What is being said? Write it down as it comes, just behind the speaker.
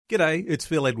G'day, it's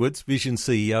Phil Edwards, Vision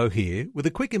CEO here, with a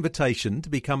quick invitation to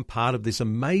become part of this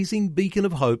amazing beacon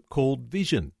of hope called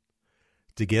Vision.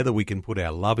 Together we can put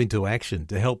our love into action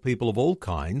to help people of all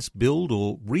kinds build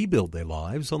or rebuild their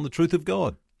lives on the truth of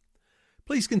God.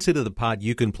 Please consider the part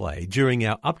you can play during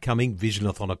our upcoming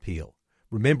Visionathon appeal,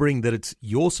 remembering that it's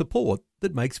your support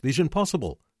that makes Vision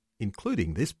possible,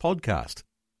 including this podcast.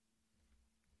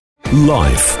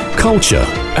 Life, culture,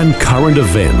 and current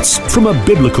events from a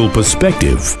biblical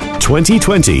perspective.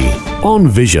 2020 on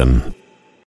Vision.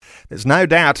 There's no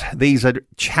doubt these are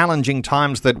challenging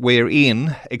times that we're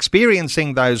in,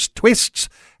 experiencing those twists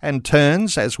and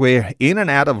turns as we're in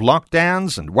and out of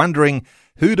lockdowns and wondering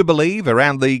who to believe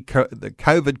around the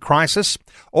COVID crisis.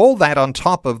 All that on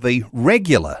top of the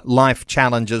regular life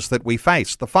challenges that we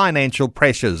face, the financial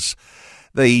pressures,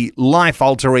 the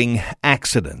life-altering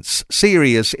accidents,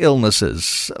 serious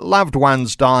illnesses, loved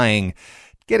ones dying,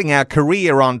 getting our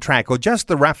career on track, or just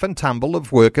the rough and tumble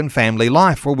of work and family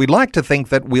life. Well, we'd like to think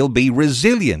that we'll be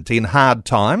resilient in hard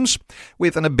times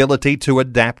with an ability to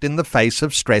adapt in the face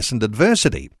of stress and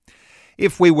adversity.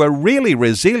 If we were really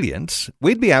resilient,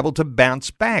 we'd be able to bounce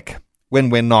back when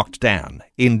we're knocked down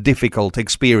in difficult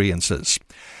experiences.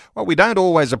 What we don't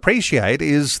always appreciate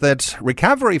is that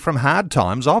recovery from hard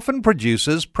times often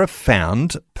produces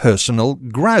profound personal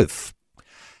growth.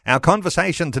 Our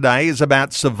conversation today is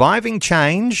about surviving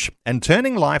change and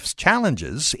turning life's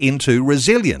challenges into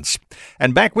resilience.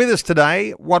 And back with us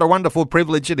today, what a wonderful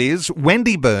privilege it is,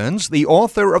 Wendy Burns, the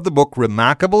author of the book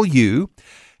Remarkable You,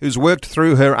 who's worked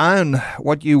through her own,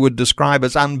 what you would describe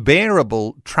as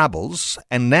unbearable troubles,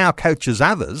 and now coaches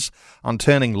others on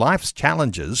turning life's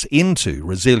challenges into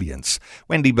resilience.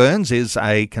 Wendy Burns is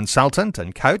a consultant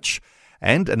and coach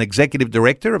and an executive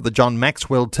director of the John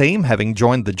Maxwell team, having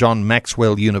joined the John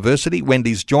Maxwell University.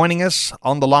 Wendy's joining us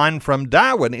on the line from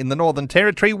Darwin in the Northern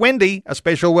Territory. Wendy, a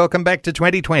special welcome back to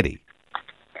 2020.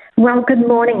 Well, good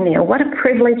morning, Neil. What a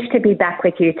privilege to be back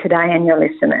with you today and your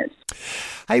listeners.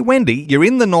 Hey, Wendy, you're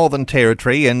in the Northern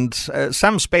Territory and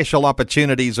some special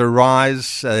opportunities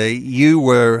arise. You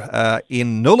were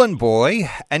in Nhulunbuy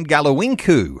and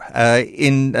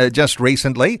Galiwinku just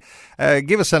recently.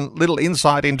 Give us a little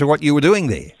insight into what you were doing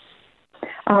there.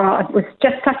 It was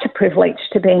just such a privilege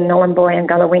to be in Nhulunbuy and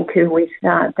Galiwinku with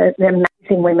the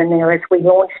amazing women there as we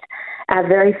launched our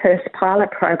very first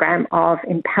pilot program of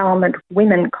Empowerment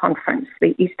Women Conference,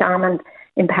 the East Armand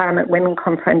Empowerment Women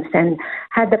Conference, and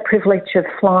had the privilege of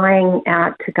flying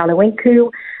out to Galiwinku,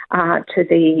 to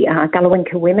the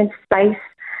Galiwinku Women's Space,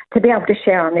 to be able to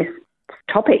share on this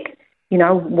topic. You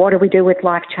know, what do we do with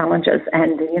life challenges?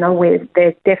 And, you know,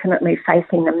 they're definitely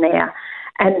facing them there.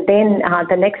 And then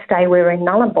the next day we were in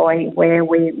Nhulunbuy, where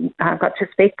we got to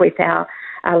speak with our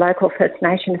local First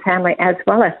Nation family as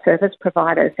well as service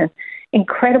providers. And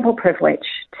incredible privilege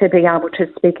to be able to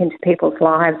speak into people's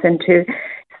lives and to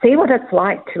see what it's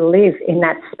like to live in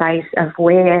that space of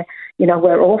where, you know,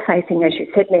 we're all facing, as you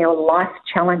said, Neil, life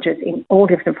challenges in all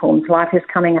different forms. Life is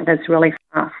coming at us really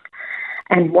fast.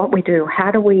 And what we do,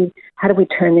 how do we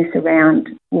turn this around?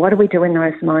 What do we do in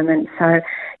those moments? So,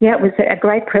 yeah, it was a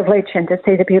great privilege, and to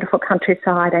see the beautiful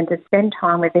countryside and to spend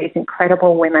time with these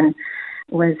incredible women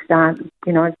was,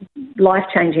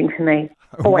 life-changing for me.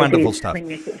 Always Wonderful is stuff. when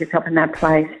you put yourself in that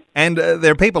place. And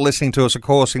there are people listening to us, of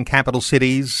course, in capital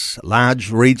cities,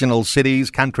 large regional cities,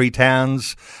 country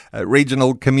towns,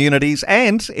 regional communities,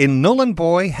 and in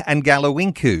Nhulunbuy and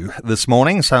Galiwinku this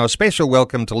morning. So a special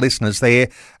welcome to listeners there.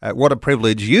 What a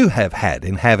privilege you have had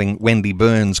in having Wendy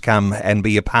Burns come and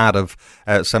be a part of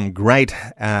some great,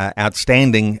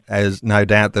 outstanding, as no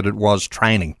doubt that it was,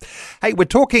 training. Hey, we're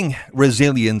talking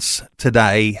resilience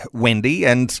today, Wendy,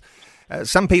 and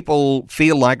some people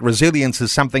feel like resilience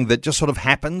is something that just sort of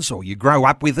happens, or you grow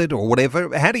up with it or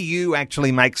whatever. How do you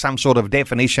actually make some sort of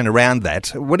definition around that?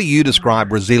 What do you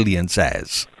describe resilience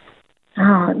as?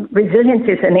 Resilience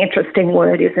is an interesting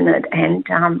word, isn't it?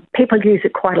 And people use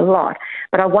it quite a lot.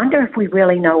 But I wonder if we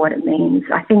really know what it means.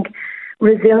 I think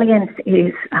resilience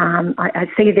is, I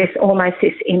see this almost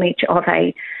this image of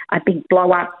a big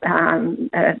blow-up,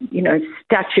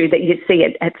 statue that you see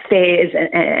at fairs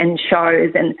and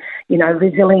shows. And, you know,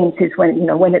 resilience is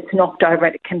when it's knocked over,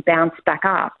 it can bounce back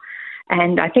up.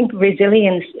 And I think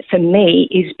resilience for me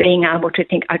is being able to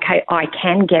think, okay, I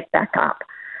can get back up.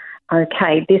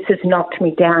 Okay, this has knocked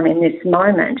me down in this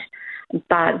moment,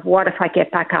 but what if I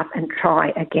get back up and try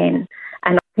again?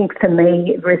 And I think for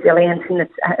me, resilience, and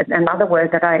it's another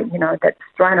word that that's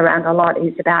thrown around a lot,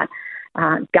 is about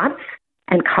guts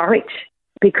and courage,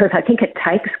 because I think it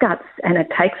takes guts and it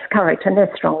takes courage, and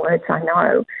they're strong words, I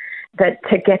know, but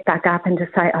to get back up and to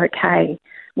say, okay,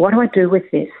 what do I do with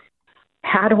this?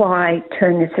 how do I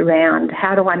turn this around?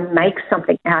 How do I make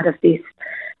something out of this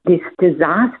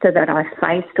disaster that I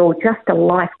faced, or just a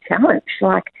life challenge?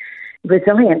 Like,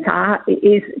 resilience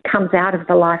comes out of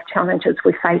the life challenges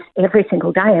we face every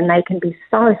single day, and they can be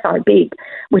so big,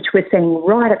 which we're seeing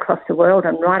right across the world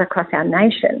and right across our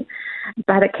nation.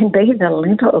 But it can be the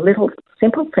little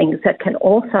simple things that can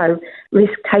also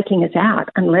risk taking us out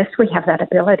unless we have that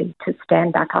ability to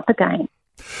stand back up again.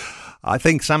 I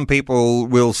think some people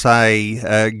will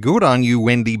say, good on you,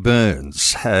 Wendy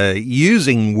Burns,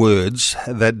 using words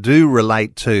that do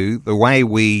relate to the way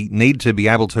we need to be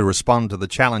able to respond to the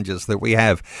challenges that we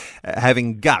have,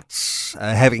 having guts,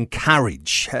 having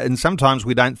courage. And sometimes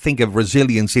we don't think of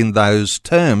resilience in those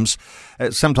terms.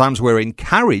 Sometimes we're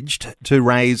encouraged to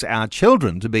raise our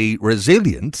children to be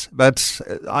resilient, but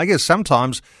I guess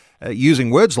sometimes using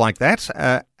words like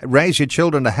that, raise your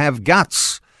children to have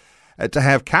guts. To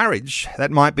have courage, that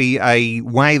might be a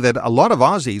way that a lot of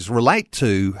Aussies relate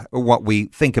to what we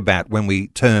think about when we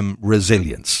term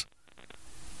resilience.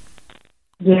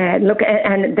 Yeah, look,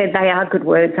 and they are good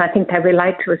words. I think they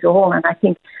relate to us all, and I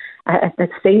think at the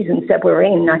seasons that we're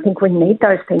in, I think we need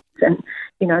those things. And,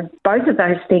 both of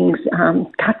those things,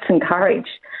 guts and courage,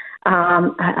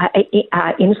 are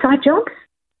inside jobs.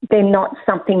 They're not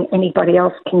something anybody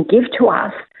else can give to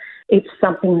us. It's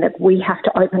something that we have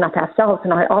to open up ourselves.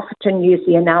 And I often use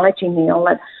the analogy, Neil,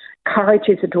 that courage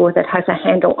is a door that has a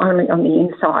handle only on the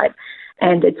inside.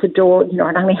 And it's a door, it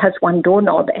only has one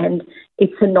doorknob, and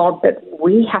it's a knob that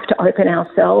we have to open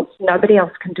ourselves. Nobody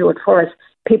else can do it for us.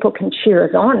 People can cheer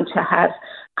us on to have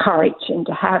courage and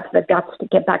to have the guts to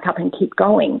get back up and keep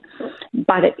going.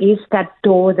 But it is that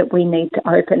door that we need to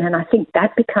open. And I think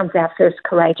that becomes our first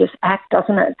courageous act,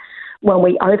 doesn't it? When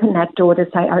we open that door to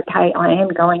say, okay, I am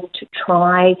going to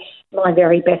try my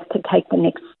very best to take the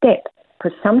next step.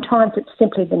 Because sometimes it's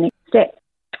simply the next step.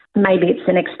 Maybe it's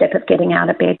the next step of getting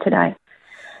out of bed today.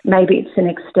 Maybe it's the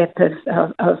next step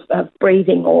of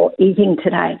breathing or eating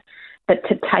today. But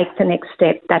to take the next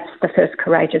step, that's the first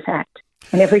courageous act.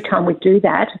 And every time we do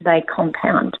that, they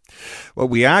compound. Well,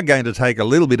 we are going to take a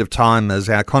little bit of time as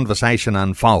our conversation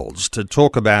unfolds to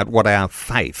talk about what our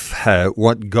faith,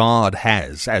 what God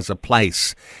has as a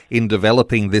place in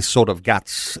developing this sort of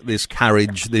guts, this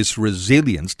courage, this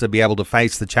resilience to be able to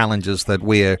face the challenges that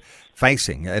we're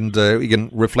facing. And we can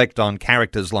reflect on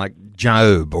characters like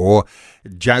Job or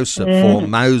Joseph or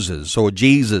Moses or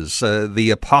Jesus, the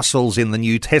apostles in the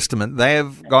New Testament.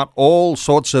 They've got all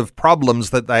sorts of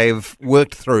problems that they've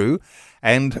worked through,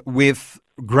 and with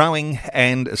growing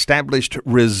and established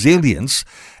resilience,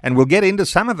 and we'll get into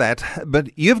some of that, but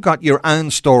you've got your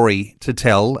own story to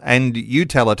tell, and you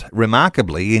tell it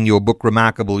remarkably in your book,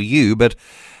 Remarkable You,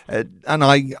 and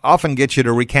I often get you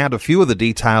to recount a few of the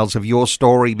details of your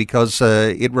story because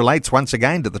it relates once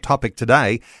again to the topic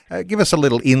today. Give us a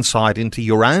little insight into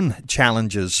your own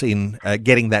challenges in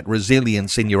getting that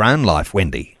resilience in your own life,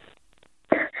 Wendy.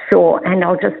 Sure, and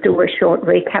I'll just do a short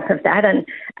recap of that.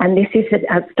 And this is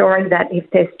a story that if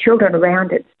there's children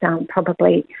around, it's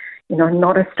probably,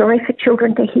 not a story for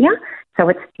children to hear. So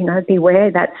it's, beware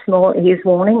that small ears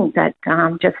warning that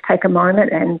just take a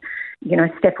moment and,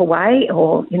 step away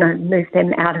or, move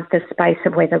them out of the space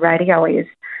of where the radio is.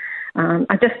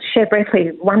 I just share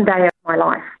briefly one day of my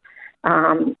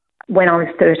life. When I was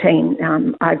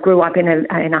 13, I grew up in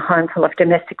a home full of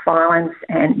domestic violence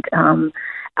and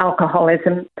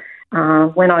alcoholism.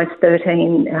 When I was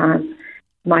 13,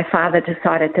 my father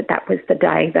decided that was the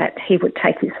day that he would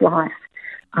take his life.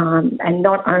 And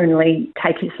not only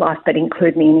take his life, but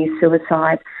include me in his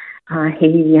suicide.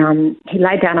 He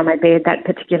laid down on my bed that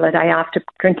particular day after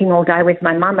drinking all day with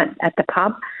my mum at the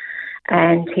pub,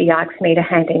 and he asked me to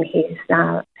hand in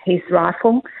his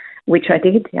rifle, which I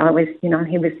did. He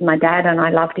was my dad, and I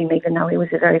loved him even though he was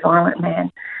a very violent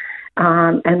man.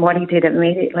 And what he did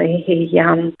immediately,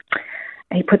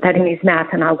 he put that in his mouth,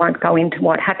 and I won't go into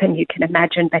what happened. You can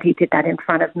imagine, but he did that in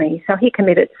front of me. So he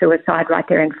committed suicide right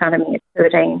there in front of me at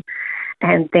 13.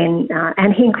 And then,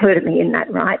 and he included me in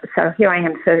that, right? So here I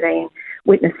am, 13,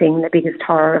 witnessing the biggest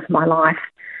horror of my life.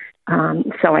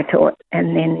 So I thought.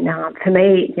 And then for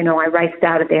me, I raced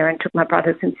out of there and took my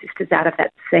brothers and sisters out of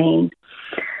that scene.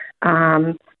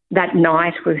 That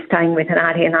night we were staying with an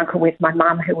auntie and uncle with my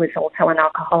mum, who was also an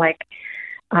alcoholic.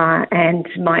 And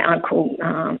my uncle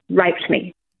raped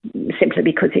me simply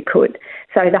because he could.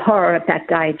 So the horror of that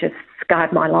day just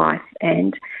scarred my life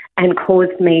and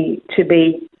caused me to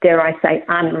be, dare I say,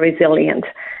 unresilient.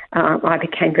 I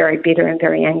became very bitter and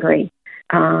very angry.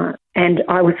 And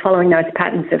I was following those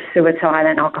patterns of suicide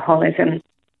and alcoholism,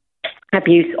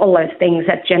 abuse, all those things,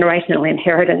 that generational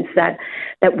inheritance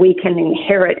that we can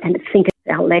inherit and think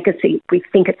our legacy. We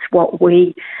think it's what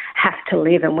we have to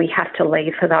live and we have to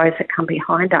leave for those that come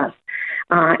behind us.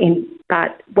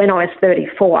 But when I was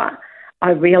 34,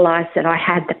 I realised that I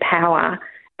had the power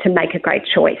to make a great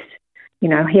choice. You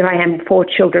know, here I am, 4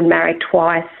 children, married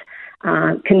twice,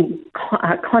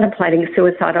 contemplating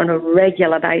suicide on a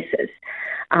regular basis.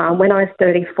 When I was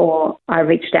 34, I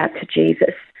reached out to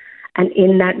Jesus. And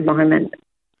in that moment,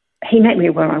 he met me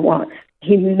where I was.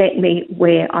 He met me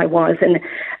where I was. And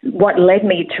what led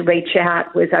me to reach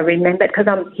out was I remembered, because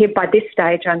I'm here by this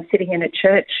stage, I'm sitting in a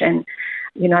church and,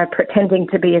 you know, pretending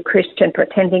to be a Christian,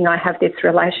 pretending I have this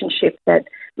relationship that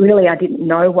really I didn't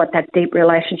know what that deep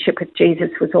relationship with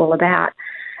Jesus was all about,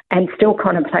 and still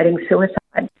contemplating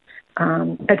suicide.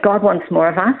 But God wants more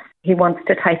of us. He wants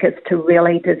to take us to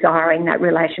really desiring that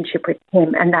relationship with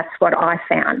him, and that's what I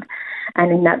found.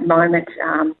 And in that moment,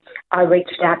 I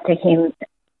reached out to him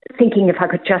thinking if I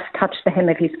could just touch the hem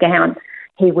of his gown,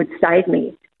 he would save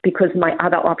me, because my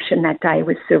other option that day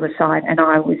was suicide, and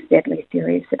I was deadly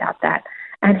serious about that.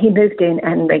 And he moved in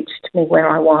and reached me where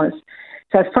I was.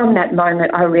 So from that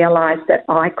moment, I realised that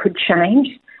I could change,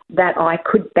 that I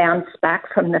could bounce back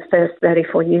from the first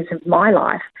 34 years of my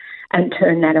life and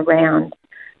turn that around.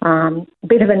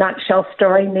 Bit of a nutshell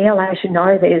story, Neil. As you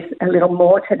know, there's a little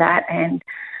more to that,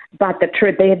 but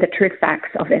they're the true facts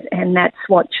of it, and that's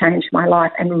what changed my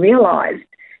life, and realised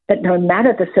that no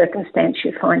matter the circumstance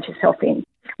you find yourself in,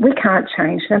 we can't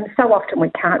change them. So often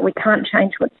we can't. We can't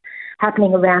change what's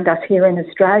happening around us here in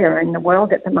Australia and in the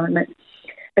world at the moment.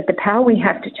 But the power we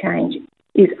have to change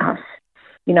is us.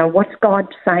 You know, what's God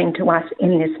saying to us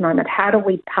in this moment? How do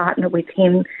we partner with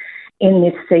him in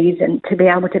this season to be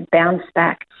able to bounce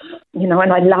back? You know,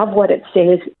 and I love what it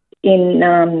says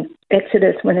in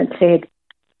Exodus when it said,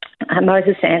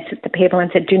 Moses answered the people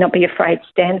and said, "Do not be afraid,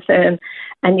 stand firm,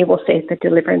 and you will see the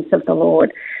deliverance of the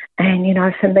Lord." And, you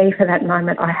know, for me, for that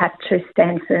moment, I had to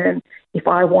stand firm if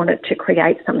I wanted to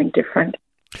create something different.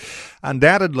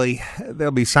 Undoubtedly,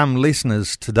 there'll be some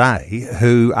listeners today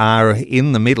who are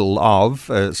in the middle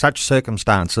of such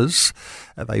circumstances.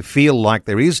 They feel like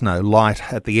there is no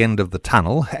light at the end of the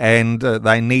tunnel, and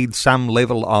they need some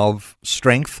level of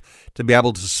strength to be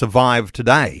able to survive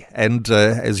today. And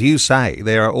as you say,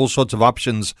 there are all sorts of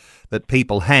options that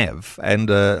people have, and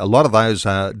a lot of those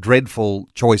are dreadful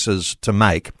choices to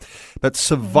make. But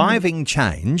surviving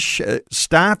change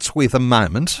starts with a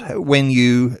moment when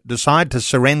you decide to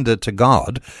surrender to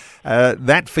God.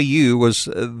 That for you was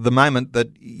the moment that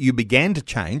you began to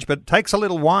change, but it takes a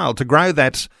little while to grow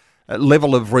that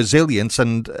level of resilience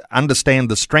and understand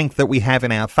the strength that we have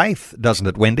in our faith, doesn't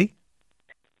it, Wendy?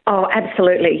 Oh,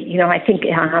 absolutely. You know, I think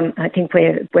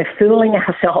we're fooling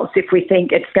ourselves if we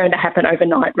think it's going to happen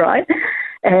overnight, right?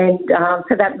 And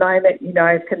for that moment, you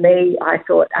know, for me, I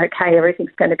thought, okay,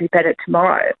 everything's going to be better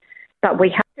tomorrow, but we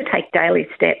have to take daily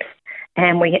steps,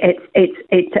 and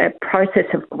it's a process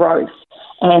of growth,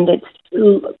 and it's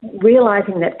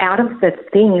realising that out of the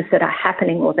things that are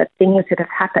happening or the things that have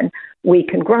happened, we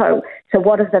can grow. So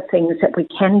what are the things that we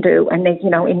can do? And then, you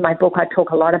know, in my book, I talk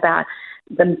a lot about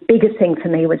the biggest thing for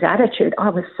me was attitude. I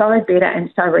was so bitter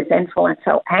and so resentful and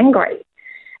so angry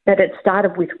that it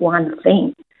started with one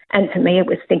thing. And for me, it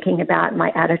was thinking about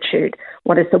my attitude.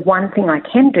 What is the one thing I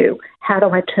can do? How do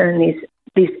I turn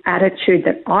this attitude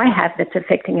that I have that's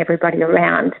affecting everybody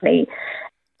around me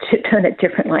to turn it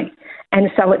differently? And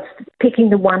so it's picking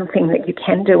the one thing that you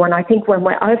can do. And I think when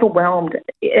we're overwhelmed,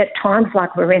 at times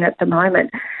like we're in at the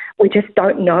moment, we just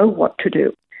don't know what to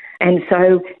do. And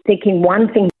so thinking one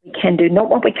thing we can do, not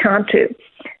what we can't do.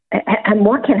 And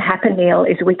what can happen, Neil,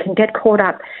 is we can get caught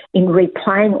up in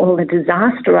replaying all the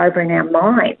disaster over in our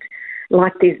mind,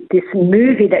 like this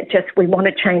movie that just we want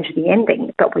to change the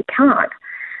ending, but we can't.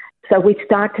 So we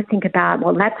start to think about,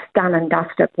 well, that's done and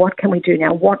dusted. What can we do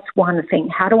now? What's one thing?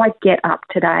 How do I get up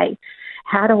today?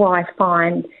 How do I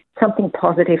find something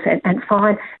positive and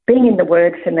find being in the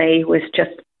Word for me was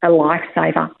just a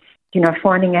lifesaver. You know,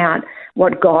 finding out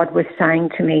what God was saying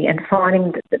to me and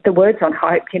finding the words on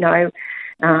hope. You know,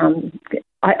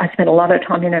 I spent a lot of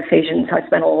time in Ephesians. I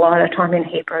spent a lot of time in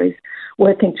Hebrews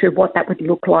working through what that would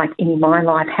look like in my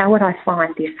life. How would I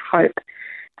find this hope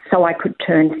so I could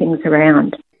turn things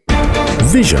around?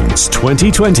 Visions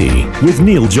 2020 with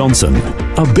Neil Johnson.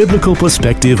 A biblical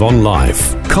perspective on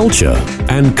life, culture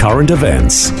and current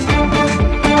events.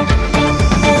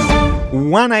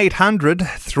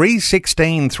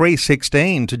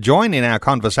 1-800-316-316 to join in our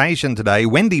conversation today.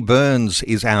 Wendy Burns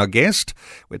is our guest.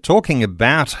 We're talking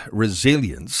about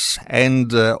resilience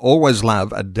and always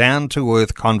love a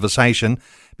down-to-earth conversation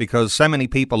because so many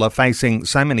people are facing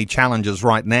so many challenges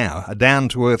right now. A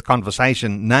down-to-earth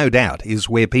conversation, no doubt, is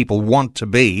where people want to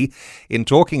be in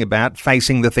talking about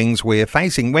facing the things we're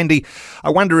facing. Wendy,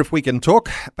 I wonder if we can talk,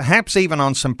 perhaps even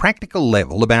on some practical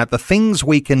level, about the things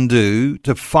we can do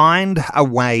to find a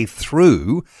way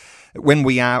through when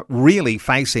we are really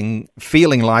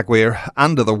feeling like we're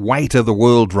under the weight of the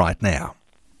world right now.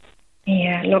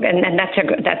 Yeah, look, and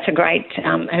that's a great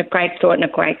thought and a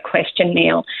great question,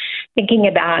 Neil. Thinking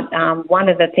about one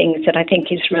of the things that I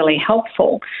think is really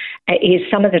helpful is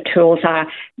some of the tools are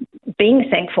being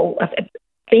thankful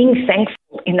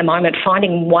in the moment,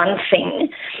 finding one thing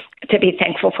to be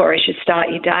thankful for as you start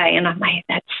your day. And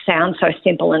that sounds so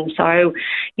simple and so,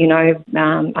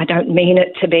 I don't mean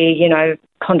it to be,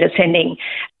 condescending,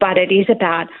 but it is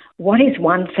about what is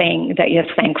one thing that you're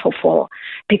thankful for,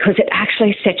 because it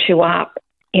actually sets you up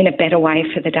in a better way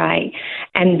for the day.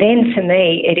 And then for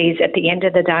me, it is at the end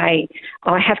of the day,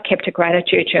 I have kept a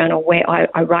gratitude journal where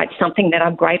I write something that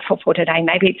I'm grateful for today.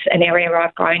 Maybe it's an area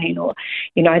I've grown in, or,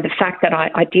 the fact that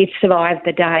I did survive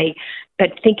the day.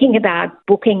 But thinking about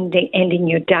ending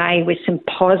your day with some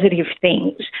positive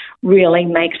things really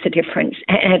makes a difference,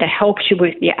 and it helps you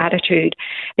with your attitude.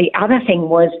 The other thing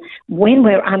was, when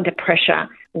we're under pressure,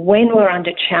 when we're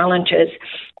under challenges,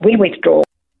 we withdraw.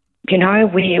 We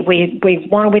want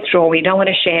to withdraw. We don't want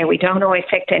to share. We don't want to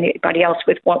affect anybody else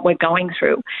with what we're going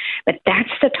through. But that's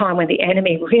the time when the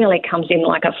enemy really comes in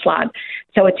like a flood.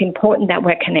 So it's important that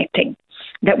we're connecting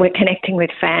with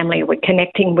family, we're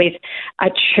connecting with a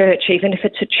church, even if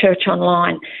it's a church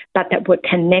online, but that we're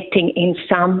connecting in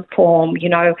some form,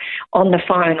 on the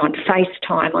phone, on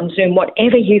FaceTime, on Zoom,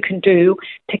 whatever you can do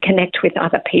to connect with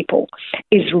other people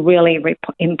is really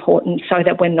important, so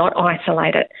that we're not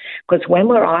isolated. Because when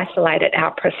we're isolated,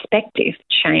 our perspective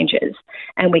changes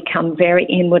and we become very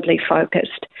inwardly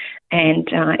focused. And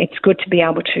it's good to be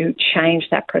able to change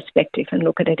that perspective and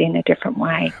look at it in a different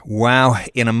way. Wow.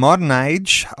 In a modern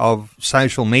age of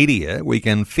social media, we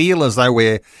can feel as though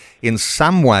we're in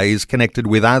some ways connected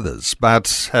with others.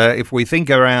 But if we think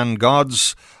around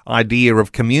God's idea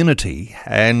of community,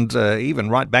 and even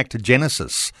right back to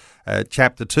Genesis,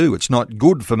 chapter 2, it's not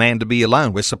good for man to be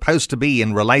alone. We're supposed to be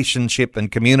in relationship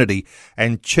and community,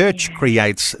 and church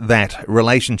creates that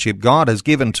relationship. God has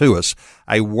given to us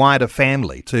a wider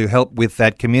family to help with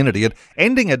that community. And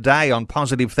ending a day on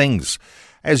positive things,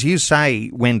 as you say,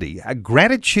 Wendy, a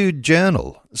gratitude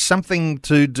journal, something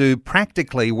to do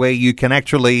practically where you can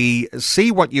actually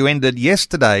see what you ended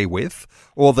yesterday with,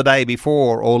 or the day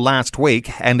before, or last week,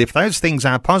 and if those things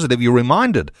are positive, you're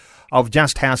reminded of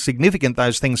just how significant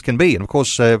those things can be. And of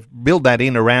course, build that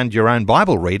in around your own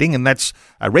Bible reading, and that's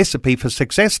a recipe for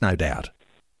success, no doubt.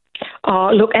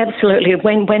 Oh, look, absolutely.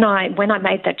 When I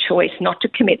made that choice not to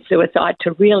commit suicide,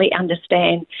 to really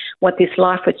understand what this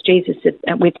life with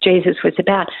Jesus was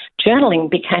about, journaling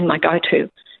became my go-to.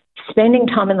 Spending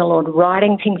time in the Lord,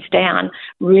 writing things down,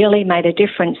 really made a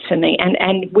difference for me.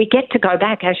 And we get to go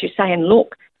back, as you say, and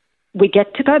look. We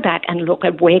get to go back and look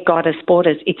at where God has brought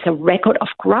us. It's a record of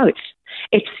growth.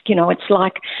 It's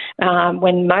like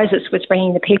when Moses was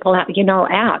bringing the people out.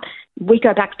 We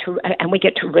go back to and we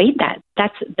get to read that.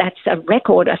 That's a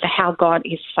record of how God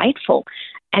is faithful.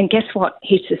 And guess what?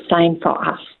 He's the same for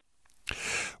us.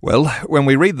 Well, when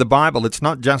we read the Bible, it's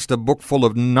not just a book full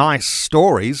of nice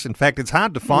stories. In fact, it's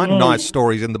hard to find nice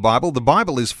stories in the Bible. The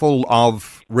Bible is full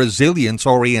of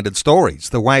resilience-oriented stories,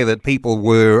 the way that people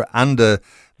were under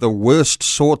the worst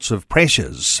sorts of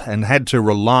pressures and had to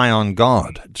rely on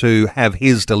God to have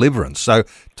his deliverance. So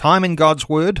time in God's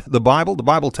Word, the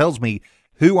Bible tells me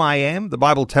who I am. The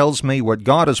Bible tells me what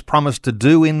God has promised to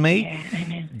do in me.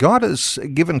 Yeah, God has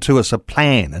given to us a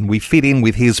plan, and we fit in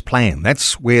with his plan.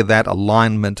 That's where that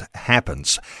alignment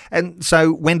happens. And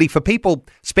so, Wendy, for people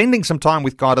spending some time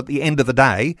with God at the end of the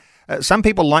day, some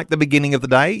people like the beginning of the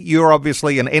day. You're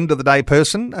obviously an end-of-the-day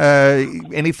person.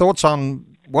 Any thoughts on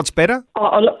what's better?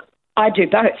 Oh, look, I do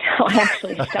both. I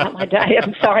actually start my day.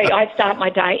 I start my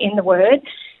day in the Word,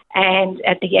 and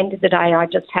at the end of the day, I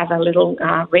just have a little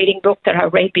reading book that I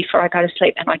read before I go to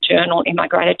sleep, and I journal in my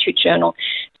gratitude journal.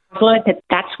 I've learned that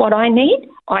that's what I need.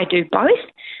 I do both,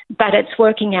 but it's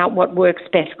working out what works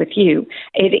best with you.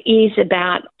 It is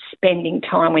about spending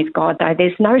time with God, though.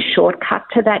 There's no shortcut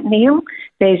to that, Neil.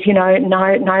 There's,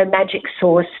 no magic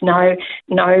sauce, no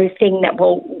thing that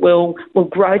will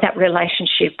grow that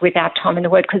relationship with our time in the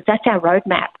Word, because that's our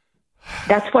roadmap.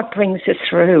 That's what brings us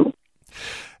through.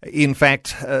 In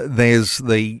fact, there's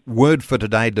the Word for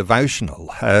Today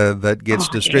devotional that gets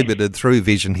distributed through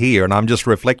Vision here, and I'm just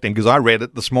reflecting because I read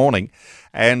it this morning,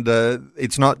 And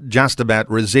it's not just about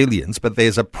resilience, but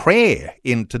there's a prayer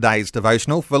in today's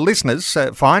devotional. For listeners,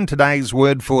 find today's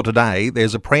word for today.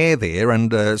 There's a prayer there,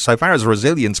 and so far as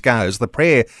resilience goes, the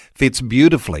prayer fits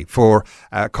beautifully for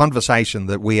a conversation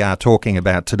that we are talking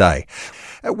about today.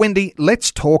 Wendy,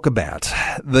 let's talk about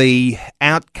the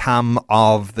outcome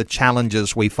of the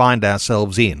challenges we find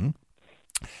ourselves in.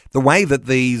 The way that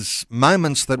these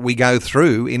moments that we go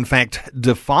through, in fact,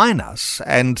 define us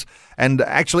and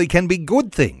actually can be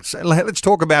good things. Let's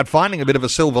talk about finding a bit of a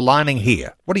silver lining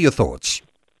here. What are your thoughts?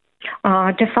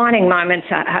 Defining moments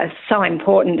are so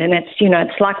important, and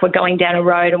it's like we're going down a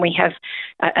road and we have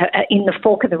in the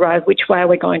fork of the road which way are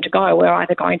we going to go. We're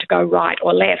either going to go right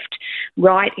or left.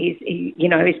 Right is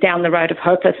down the road of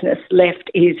hopelessness. Left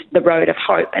is the road of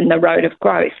hope and the road of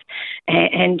growth.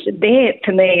 And there,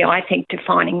 for me, I think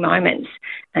defining moments,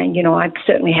 and I've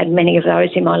certainly had many of those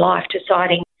in my life,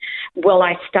 deciding, will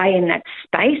I stay in that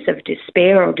space of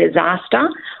despair or disaster,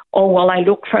 or will I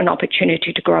look for an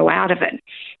opportunity to grow out of it?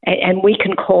 And we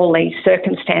can call these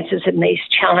circumstances and these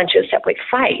challenges that we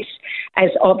face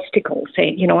as obstacles.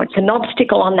 It's an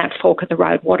obstacle on that fork of the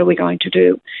road. What are we going to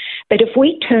do? But if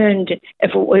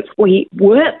we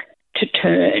work to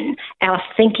turn our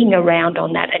thinking around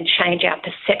on that and change our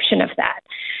perception of that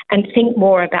and think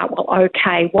more about, well,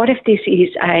 okay, what if this is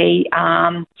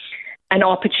an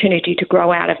opportunity to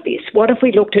grow out of this? What if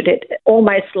we looked at it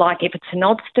almost like if it's an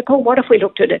obstacle? What if we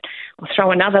looked at it, I'll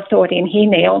throw another thought in here,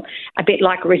 Neil, a bit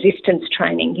like resistance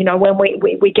training. When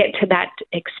we get to that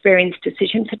experienced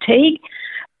decision fatigue,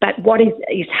 but what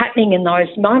is happening in those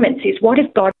moments is, what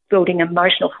if God's building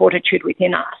emotional fortitude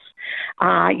within us?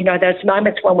 Those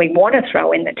moments when we want to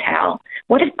throw in the towel,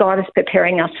 what if God is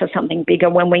preparing us for something bigger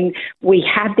when we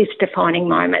have this defining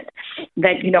moment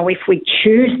that, if we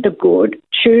choose the good,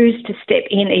 choose to step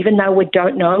in, even though we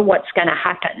don't know what's going to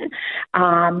happen,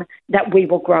 that we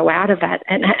will grow out of that.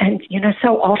 And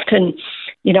so often,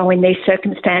 in these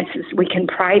circumstances, we can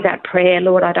pray that prayer,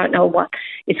 Lord, I don't know what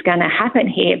is going to happen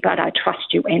here, but I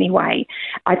trust you anyway.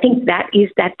 I think that is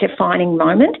that defining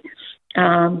moment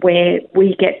where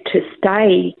we get to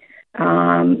stay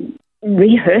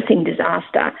rehearsing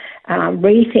disaster,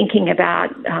 rethinking about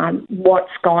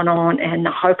what's gone on and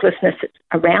the hopelessness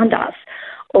around us.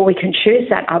 Or we can choose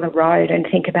that other road and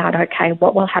think about, okay,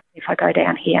 what will happen if I go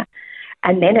down here?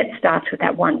 And then it starts with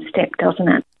that one step, doesn't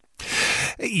it?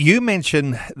 You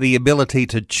mention the ability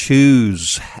to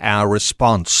choose our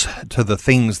response to the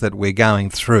things that we're going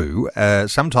through.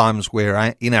 Sometimes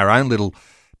we're in our own little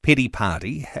pity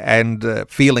party and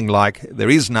feeling like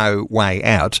there is no way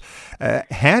out.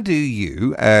 How do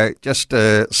you get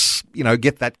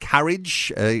that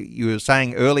courage? You were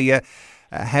saying earlier,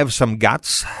 have some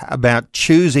guts about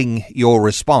choosing your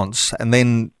response and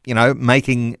then,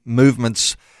 making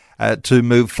movements to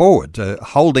move forward,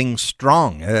 holding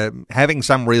strong, having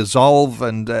some resolve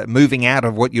and moving out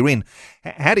of what you're in.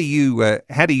 How do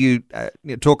you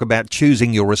talk about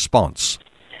choosing your response?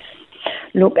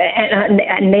 Look,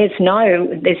 and there's no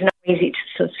easy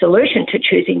solution to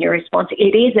choosing your response.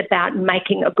 It is about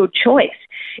making a good choice.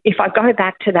 If I go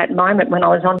back to that moment when I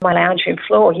was on my lounge room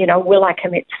floor, will I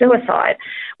commit suicide?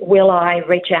 Will I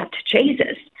reach out to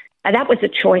Jesus? And that was a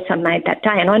choice I made that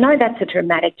day. And I know that's a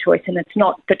dramatic choice, and it's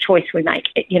not the choice we make,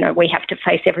 we have to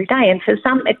face every day. And for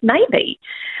some, it may be.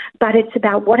 But it's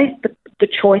about, what is the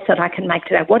choice that I can make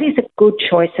today? What is a good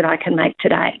choice that I can make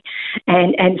today?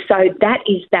 And so that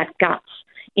is that guts.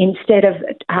 Instead of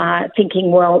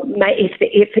thinking, well, if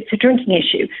it's a drinking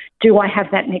issue, do I have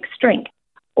that next drink,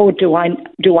 or do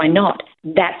I not?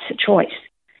 That's a choice.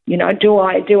 Do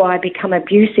I become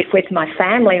abusive with my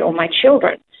family or my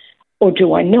children, or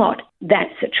do I not?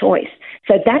 That's a choice.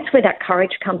 So that's where that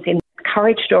courage comes in.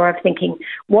 Courage door of thinking,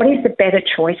 what is the better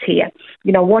choice here?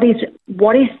 What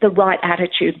is the right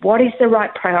attitude? What is the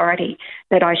right priority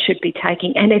that I should be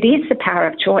taking? And it is the power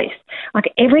of choice. Like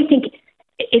everything.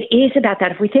 It is about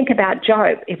that. If we think about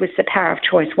Job, it was the power of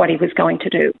choice, what he was going to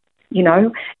do.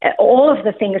 All of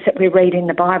the things that we read in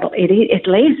the Bible, it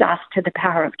leads us to the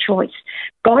power of choice.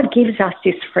 God gives us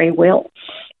this free will.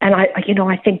 And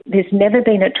I think there's never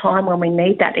been a time when we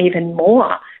need that even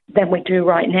more than we do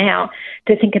right now,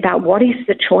 to think about, what is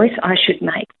the choice I should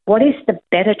make? What is the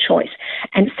better choice?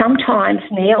 And sometimes,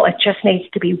 Neil, it just needs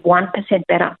to be 1%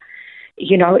 better.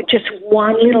 Just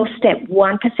one little step,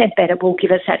 1% better will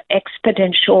give us that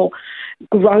exponential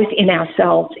growth in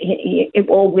ourselves.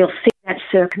 We'll see that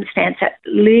circumstance that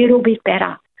little bit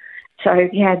better. So,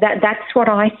 that's what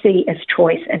I see as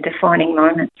choice and defining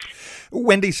moments.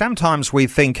 Wendy, sometimes we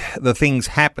think the things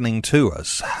happening to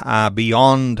us are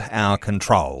beyond our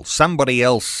control. Somebody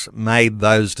else made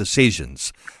those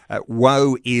decisions.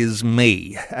 woe is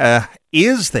me.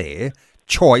 Is there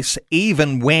choice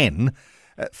even when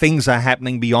things are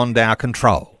happening beyond our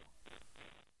control?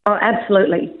 Oh,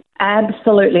 absolutely.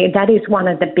 Absolutely. That is one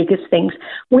of the biggest things.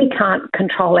 We can't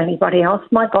control anybody else.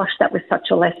 My gosh, that was such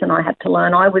a lesson I had to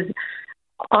learn.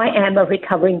 I am a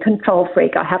recovering control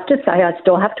freak. I have to say I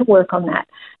still have to work on that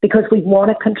because we want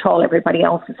to control everybody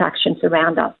else's actions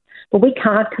around us. But we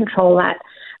can't control that.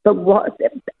 But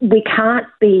we can't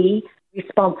be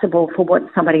responsible for what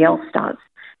somebody else does.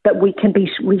 But we can be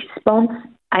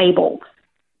response-able.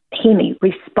 Hear me,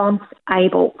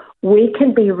 response-able. We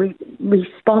can be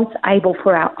response-able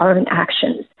for our own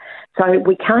actions. So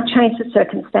we can't change the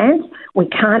circumstance. We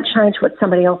can't change what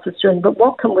somebody else is doing. But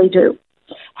what can we do?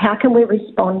 How can we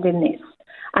respond in this?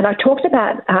 And I talked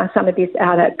about some of this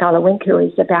out at Gulawinku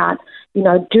is about,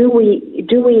 do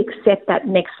we accept that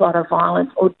next lot of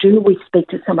violence, or do we speak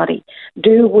to somebody?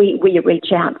 Do we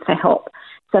reach out for help?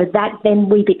 So that then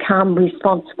we become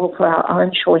responsible for our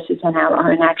own choices and our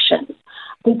own actions.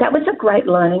 I think that was a great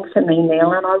learning for me,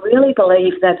 Neil, and I really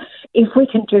believe that if we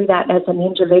can do that as an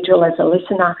individual, as a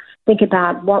listener, think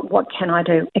about what can I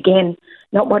do? Again,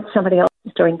 not what somebody else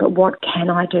is doing, but what can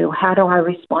I do? How do I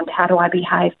respond? How do I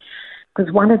behave?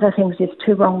 Because one of the things is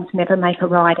two wrongs never make a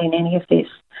right in any of this.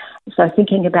 So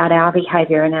thinking about our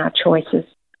behaviour and our choices.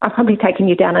 I've probably taken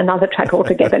you down another track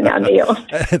altogether now, Neil.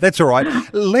 That's all right.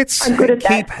 Let's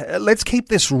keep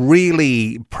this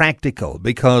really practical,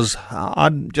 because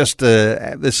I'm just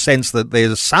the sense that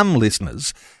there's some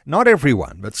listeners, not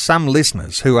everyone, but some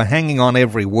listeners who are hanging on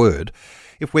every word.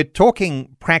 If we're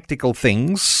talking practical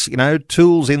things,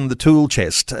 tools in the tool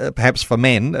chest, perhaps for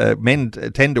men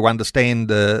tend to understand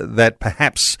that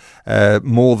perhaps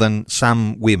more than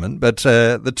some women, but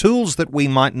the tools that we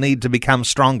might need to become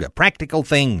stronger, practical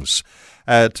things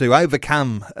to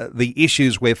overcome the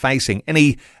issues we're facing.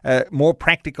 Any more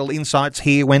practical insights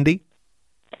here, Wendy?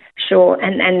 Sure,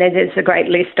 and there's a great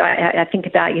list. I think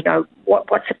about,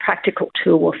 what's a practical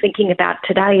tool? Well, thinking about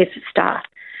today as a start.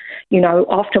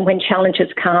 Often when challenges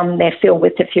come, they're filled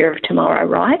with the fear of tomorrow,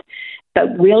 right?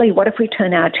 But really, what if we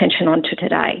turn our attention onto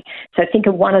today? So think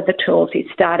of one of the tools is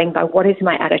starting by, what is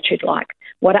my attitude like?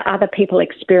 What are other people's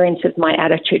experience of my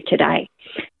attitude today?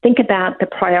 Think about the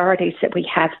priorities that we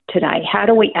have today. How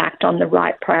do we act on the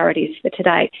right priorities for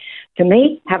today? For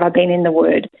me, have I been in the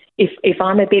Word? If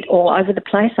I'm a bit all over the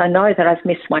place, I know that I've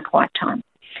missed my quiet time.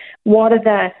 What are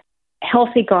the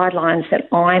healthy guidelines that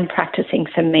I'm practicing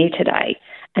for me today?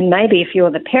 And maybe if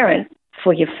you're the parent,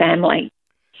 for your family.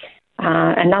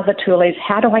 Another tool is,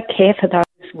 how do I care for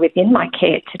those within my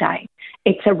care today?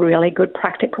 It's a really good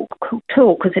practical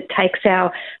tool because it takes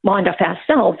our mind off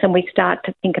ourselves and we start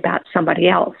to think about somebody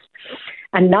else.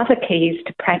 Another key is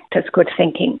to practice good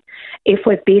thinking. If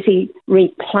we're busy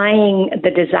replaying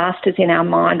the disasters in our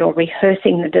mind or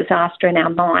rehearsing the disaster in our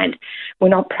mind, we're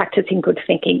not practicing good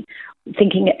thinking.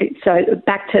 So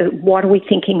back to, what are we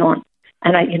thinking on?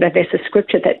 And, there's a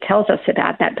scripture that tells us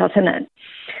about that, doesn't it?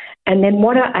 And then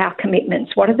what are our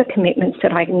commitments? What are the commitments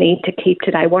that I need to keep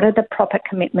today? What are the proper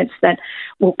commitments that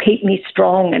will keep me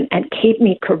strong and keep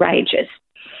me courageous?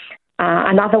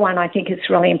 Another one I think is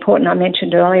really important, I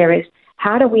mentioned earlier, is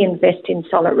how do we invest in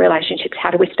solid relationships? How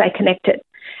do we stay connected?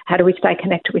 How do we stay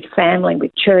connected with family,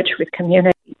 with church, with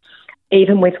community,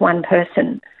 even with one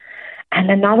person?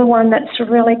 And another one that's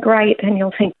really great, and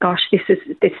you'll think, gosh, this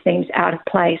seems out of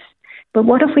place. But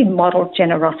what if we model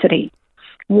generosity?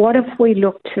 What if we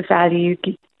look to value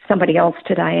somebody else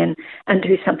today and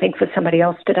do something for somebody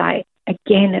else today?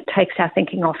 Again, it takes our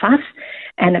thinking off us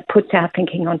and it puts our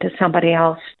thinking onto somebody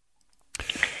else.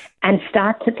 And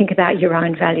start to think about your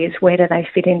own values. Where do they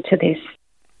fit into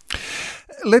this?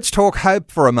 Let's talk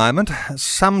hope for a moment.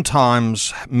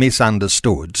 Sometimes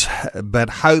misunderstood, but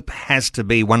hope has to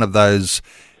be one of those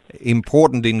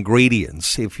important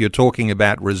ingredients if you're talking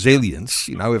about resilience.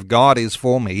 If God is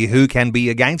for me, who can be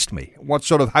against me? What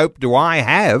sort of hope do I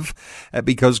have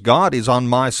because God is on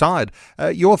my side?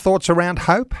 Your thoughts around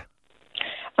hope?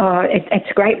 It's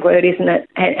a great word, isn't it?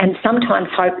 And sometimes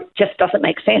hope just doesn't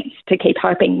make sense to keep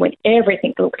hoping when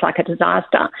everything looks like a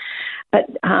disaster.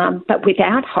 But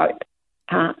without hope,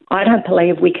 I don't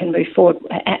believe we can move forward,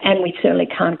 and we certainly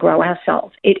can't grow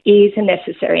ourselves. It is a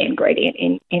necessary ingredient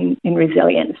in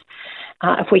resilience.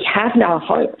 If we have no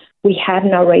hope, we have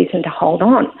no reason to hold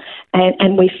on,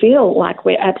 and we feel like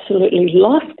we're absolutely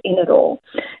lost in it all.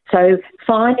 So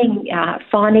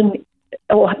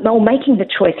making the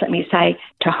choice, let me say,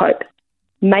 to hope.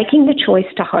 Making the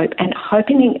choice to hope and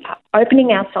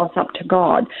opening ourselves up to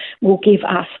God will give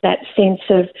us that sense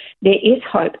of there is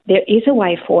hope, there is a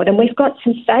way forward. And we've got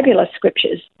some fabulous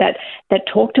scriptures that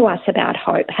talk to us about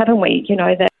hope, haven't we?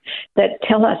 That that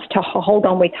tell us to hold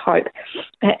on with hope.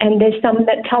 And there's some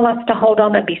that tell us to hold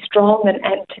on and be strong and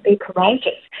to be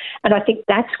courageous. And I think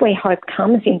that's where hope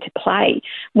comes into play.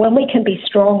 When we can be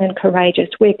strong and courageous,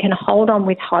 we can hold on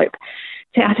with hope.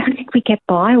 So I don't think we get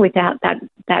by without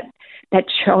that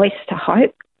choice to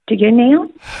hope. Do you, Neil?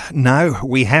 No,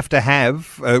 we have to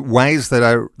have ways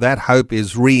that hope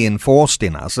is reinforced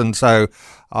in us. And so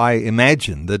I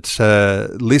imagine that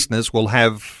listeners will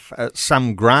have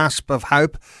some grasp of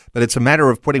hope, but it's a matter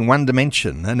of putting one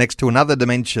dimension next to another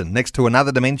dimension, next to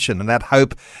another dimension, and that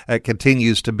hope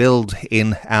continues to build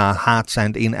in our hearts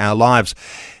and in our lives.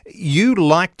 You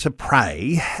like to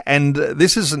pray, and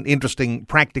this is an interesting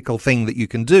practical thing that you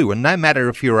can do. And no matter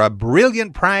if you're a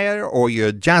brilliant prayer or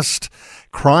you're just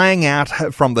crying out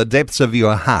from the depths of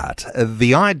your heart,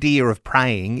 the idea of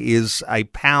praying is a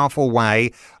powerful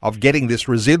way of getting this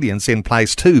resilience in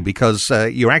place too, because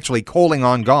you're actually calling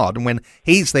on God, and when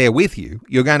He's there with you,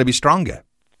 you're going to be stronger.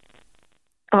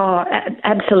 Oh,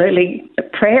 absolutely.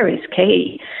 Prayer is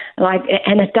key.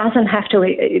 And it doesn't have to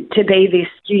be this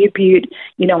stupid,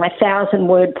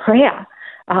 1,000-word prayer.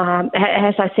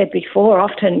 As I said before,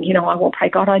 often, I will pray,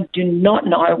 God, I do not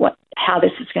know how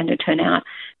this is going to turn out,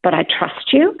 but I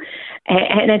trust you.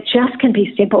 And it just can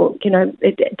be simple.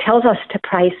 It tells us to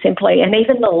pray simply. And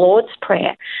even the Lord's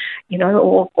Prayer,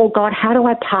 or God, how do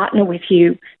I partner with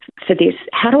you for this?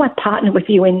 How do I partner with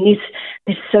you in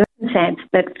this circumstance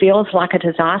that feels like a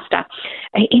disaster?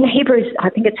 In Hebrews, I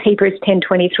think it's Hebrews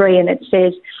 10:23, and it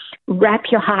says, wrap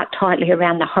your heart tightly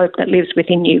around the hope that lives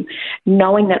within you,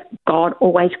 knowing that God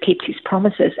always keeps His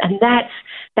promises. And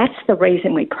that's the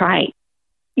reason we pray,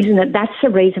 isn't it? That's the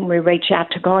reason we reach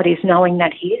out to God, is knowing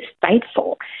that He is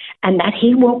faithful and that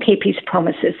He will keep His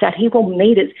promises, that He will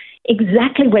meet us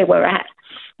exactly where we're at.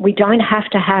 We don't have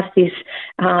to have this,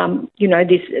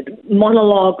 this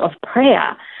monologue of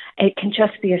prayer. It can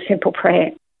just be a simple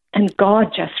prayer, and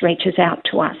God just reaches out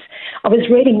to us. I was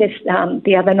reading this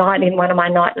the other night in one of my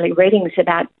nightly readings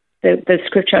about the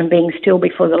scripture on being still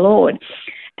before the Lord,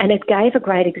 and it gave a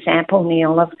great example,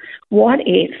 Neil, of what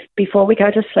if, before we go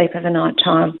to sleep at the night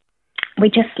time, we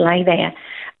just lay there,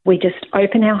 we just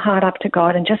open our heart up to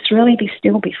God and just really be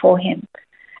still before Him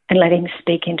and let Him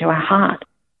speak into our heart.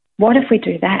 What if we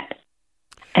do that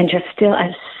and just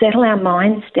settle our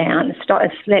minds down,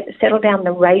 settle down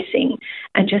the racing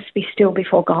and just be still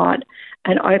before God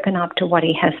and open up to what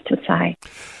He has to say?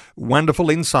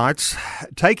 Wonderful insights.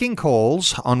 Taking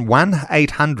calls on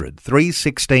 1-800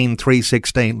 316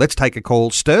 316. Let's take a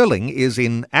call. Sterling is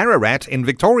in Ararat in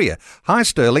Victoria. Hi,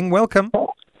 Sterling. Welcome.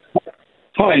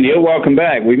 Hi, Neil. Welcome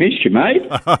back. We missed you, mate.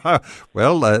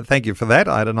 Well, thank you for that.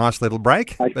 I had a nice little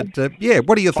break. But,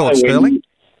 what are your thoughts, Sterling?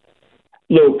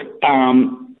 Look,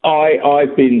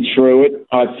 I've been through it.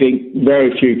 I think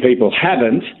very few people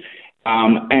haven't.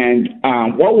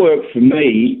 And what worked for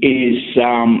me is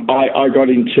I got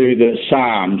into the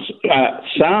Psalms.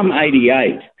 Psalm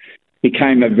 88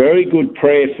 became a very good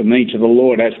prayer for me to the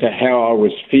Lord as to how I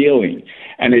was feeling.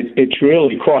 And it's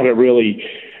really quite a really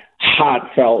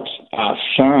heartfelt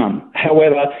psalm.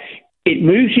 However, it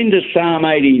moves into Psalm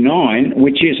 89,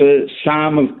 which is a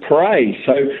psalm of praise.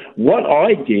 So what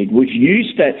I did was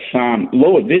use that psalm,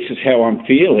 Lord, this is how I'm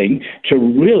feeling, to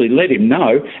really let Him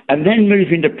know, and then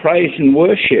move into praise and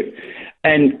worship.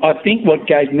 And I think what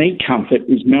gave me comfort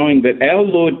is knowing that our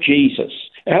Lord Jesus,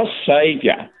 our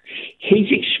Saviour, He's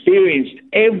experienced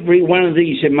every one of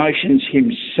these emotions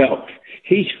Himself.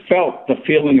 He's felt the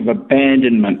feeling of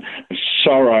abandonment, of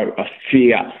sorrow, of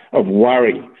fear, of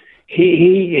worry.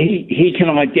 He can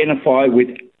identify with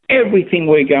everything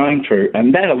we're going through,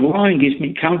 and that alone gives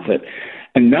me comfort.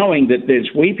 And knowing that there's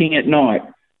weeping at night,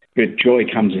 but joy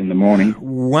comes in the morning.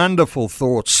 Wonderful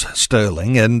thoughts,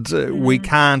 Sterling, and we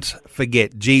can't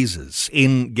forget Jesus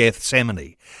in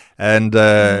Gethsemane. And,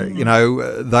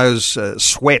 those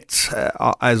sweats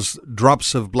as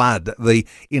drops of blood, the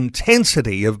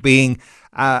intensity of being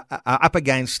up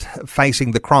against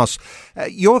facing the cross.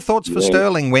 Your thoughts for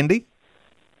Sterling, Wendy?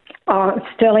 Oh,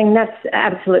 Sterling, that's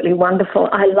absolutely wonderful.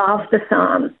 I love the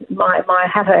Psalms. I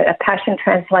have a Passion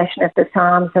translation of the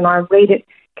Psalms, and I read it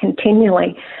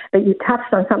continually. But you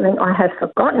touched on something I have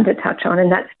forgotten to touch on,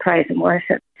 and that's praise and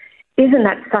worship. Isn't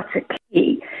that such a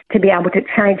key to be able to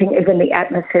changing even the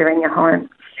atmosphere in your home?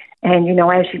 And,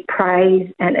 as you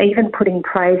praise and even putting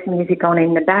praise music on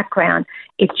in the background,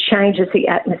 it changes the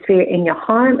atmosphere in your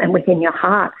home and within your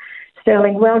heart.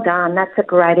 Sterling, well done. That's a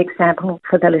great example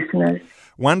for the listeners.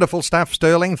 Wonderful stuff,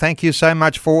 Sterling. Thank you so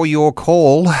much for your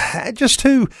call. Just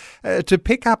to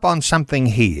pick up on something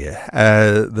here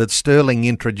that Sterling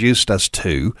introduced us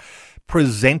to,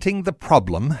 presenting the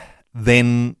problem,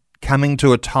 then coming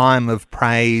to a time of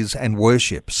praise and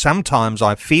worship. Sometimes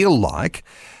I feel like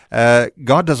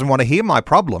God doesn't want to hear my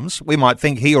problems. We might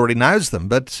think he already knows them,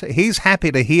 but he's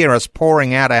happy to hear us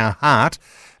pouring out our heart,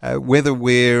 whether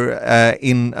we're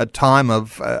in a time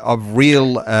of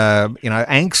real,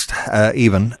 angst,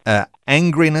 even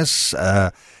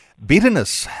angriness,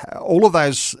 bitterness, all of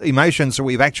those emotions that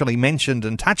we've actually mentioned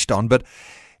and touched on. But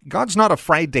God's not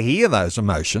afraid to hear those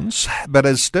emotions, but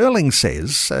as Sterling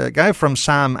says, go from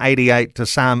Psalm 88 to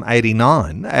Psalm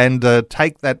 89 and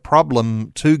take that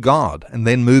problem to God and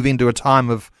then move into a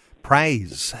time of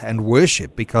praise and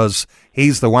worship because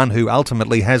he's the one who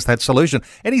ultimately has that solution.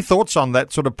 Any thoughts on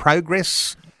that sort of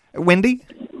progress, Wendy?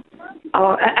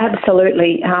 Oh,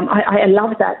 absolutely. I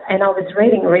love that. And I was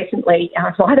reading recently,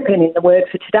 it might have been in the Word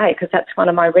for today because that's one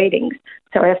of my readings.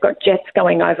 Sorry, I've got jets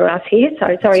going over us here,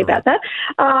 so sorry about that.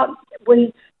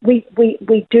 We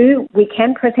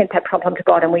can present that problem to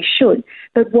God, and we should.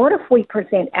 But what if we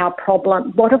present our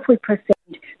problem? What if we present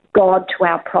God to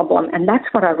our problem? And that's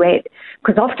what I read,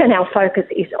 because often our focus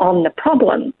is on the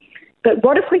problem. But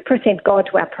what if we present God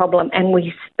to our problem and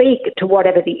we speak to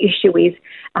whatever the issue is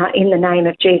in the name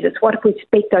of Jesus? What if we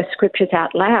speak those scriptures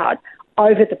out loud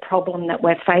over the problem that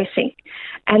we're facing?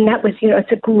 And that was,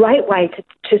 it's a great way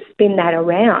to spin that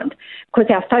around,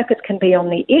 because our focus can be on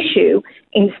the issue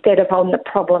instead of on the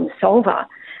problem solver.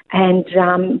 And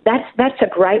that's a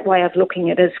great way of looking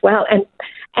at it as well.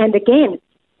 And again,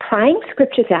 praying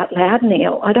scriptures out loud,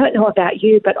 Neil, I don't know about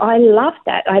you, but I love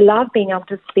that. I love being able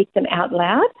to speak them out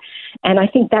loud. And I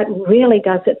think that really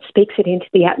does it, speaks it into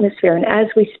the atmosphere. And as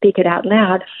we speak it out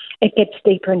loud, it gets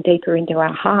deeper and deeper into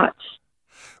our hearts.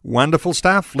 Wonderful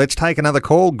stuff. Let's take another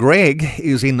call. Greg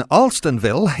is in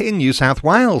Alstonville in New South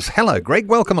Wales. Hello, Greg.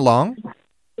 Welcome along.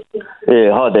 Yeah,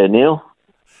 hi there, Neil.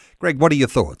 Greg, what are your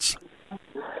thoughts?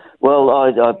 Well, I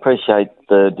appreciate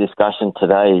the discussion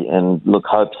today, and look,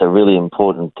 hope's a really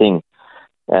important thing.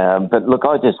 But look,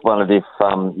 I just wondered if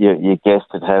your guest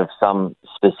would have some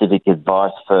specific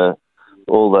advice for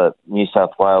all the New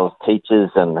South Wales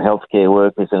teachers and healthcare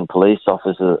workers and police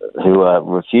officers who are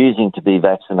refusing to be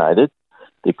vaccinated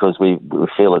because we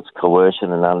feel it's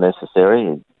coercion and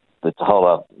unnecessary. It's a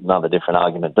whole another different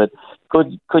argument. But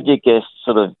could your guest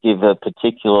sort of give a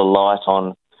particular light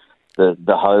on the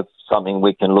hope, something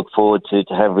we can look forward to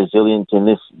have resilience in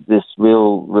this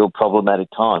real problematic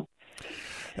time?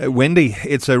 Wendy,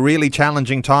 it's a really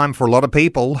challenging time for a lot of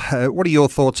people. What are your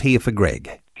thoughts here for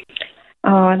Greg?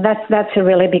 Oh, that's a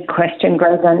really big question,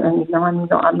 Greg, and I'm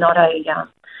not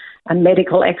a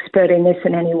medical expert in this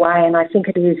in any way, and I think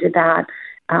it is about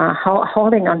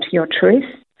holding onto your truth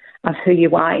of who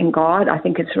you are in God. I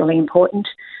think it's really important,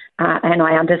 and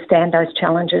I understand those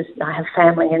challenges. I have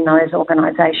family in those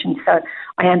organisations, so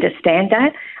I understand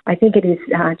that. I think it is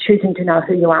choosing to know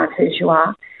who you are and whose you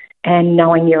are, and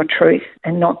knowing your truth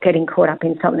and not getting caught up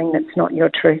in something that's not your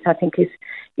truth, I think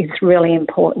is really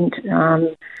important.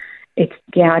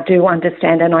 I do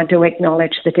understand and I do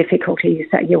acknowledge the difficulties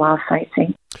that you are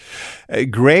facing.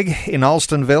 Greg in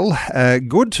Alstonville,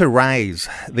 good to raise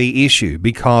the issue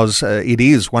because it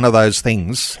is one of those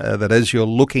things that as you're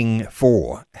looking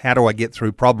for, how do I get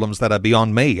through problems that are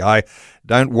beyond me? I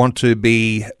don't want to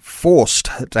be forced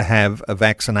to have a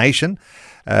vaccination.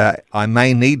 I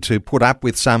may need to put up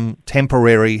with some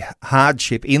temporary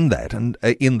hardship in that, and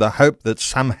in the hope that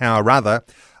somehow or other,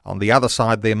 on the other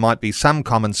side, there might be some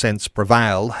common sense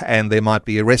prevail and there might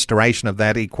be a restoration of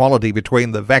that equality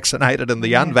between the vaccinated and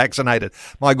the unvaccinated.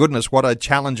 My goodness, what a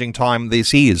challenging time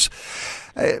this is.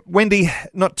 Wendy,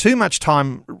 not too much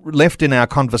time left in our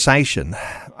conversation.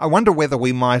 I wonder whether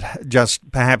we might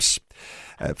just perhaps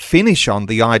finish on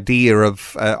the idea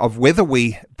of whether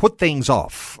we put things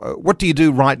off. What do you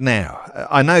do right now?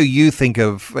 I know you think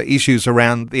of issues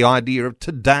around the idea of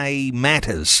today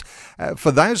matters.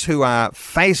 For those who are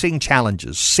facing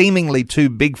challenges seemingly too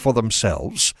big for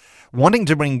themselves, wanting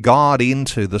to bring God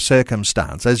into the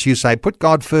circumstance, as you say, put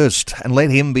God first and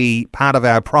let him be part of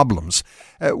our problems.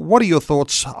 What are your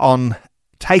thoughts on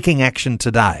taking action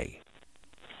today?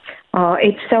 Oh,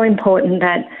 it's so important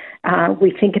that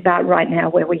we think about right now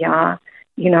where we are.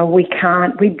 We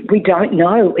don't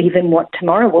know even what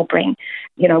tomorrow will bring.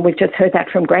 We've just heard that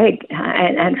from Greg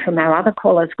and from our other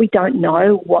callers. We don't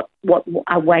know what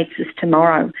awaits us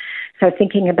tomorrow. So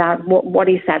thinking about what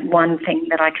is that one thing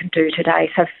that I can do today.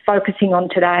 So focusing on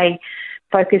today,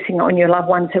 focusing on your loved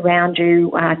ones around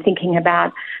you, thinking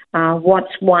about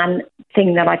what's one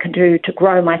thing that I can do to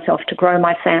grow myself, to grow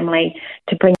my family,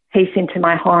 to bring peace into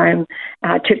my home,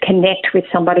 to connect with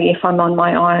somebody if I'm on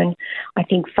my own. I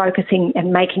think focusing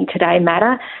and making today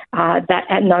matter,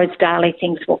 and those daily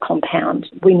things will compound.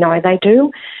 We know they do.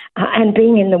 And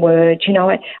being in the Word,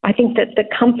 I think that the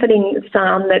comforting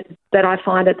psalm that I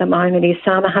find at the moment is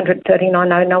Psalm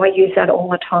 139. I know I use that all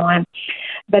the time,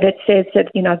 but it says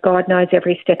that, God knows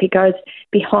every step. He goes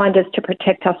behind us to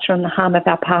protect us from the harm of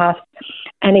our past,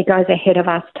 and He goes ahead of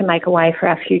us to make a way for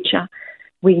our future.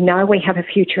 We know we have a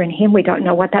future in Him. We don't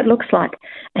know what that looks like.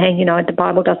 And, the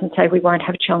Bible doesn't say we won't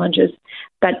have challenges,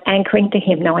 but anchoring to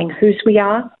Him, knowing whose we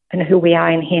are and who we are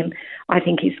in Him, I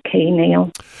think is key, Neil.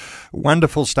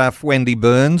 Wonderful stuff, Wendy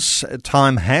Burns.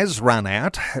 Time has run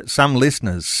out. Some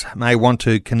listeners may want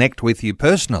to connect with you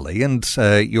personally, and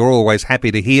you're always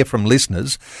happy to hear from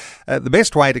listeners. The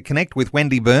best way to connect with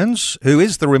Wendy Burns, who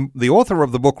is the author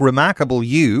of the book Remarkable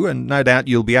You, and no doubt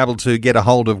you'll be able to get a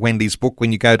hold of Wendy's book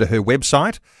when you go to her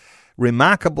website,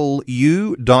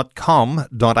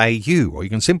 remarkableyou.com.au, or you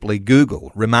can simply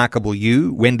Google Remarkable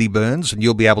You, Wendy Burns, and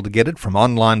you'll be able to get it from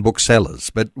online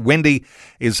booksellers. But Wendy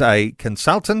is a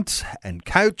consultant and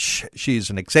coach.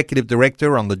 She's an executive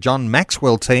director on the John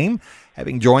Maxwell team,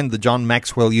 having joined the John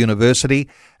Maxwell University.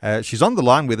 She's on the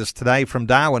line with us today from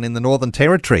Darwin in the Northern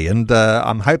Territory, and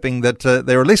I'm hoping that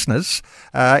there are listeners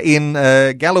in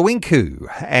Galawinku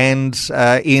and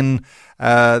in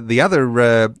the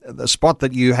other the spot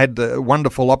that you had the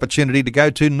wonderful opportunity to go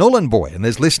to, Nhulunbuy, and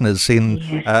there's listeners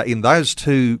in those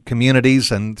two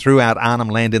communities and throughout Arnhem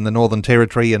Land in the Northern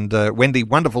Territory. And Wendy,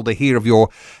 wonderful to hear of your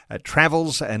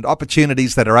travels and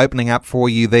opportunities that are opening up for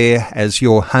you there, as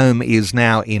your home is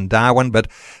now in Darwin. But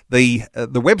the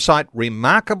website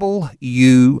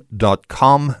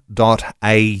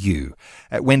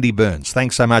remarkableyou.com.au. Wendy Burns,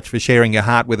 thanks so much for sharing your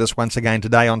heart with us once again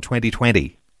today on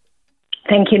 2020.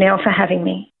 Thank you, Neil, for having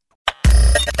me.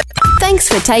 Thanks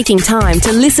for taking time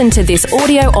to listen to this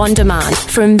audio on demand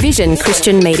from Vision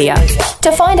Christian Media.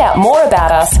 To find out more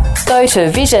about us, go to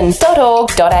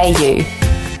vision.org.au.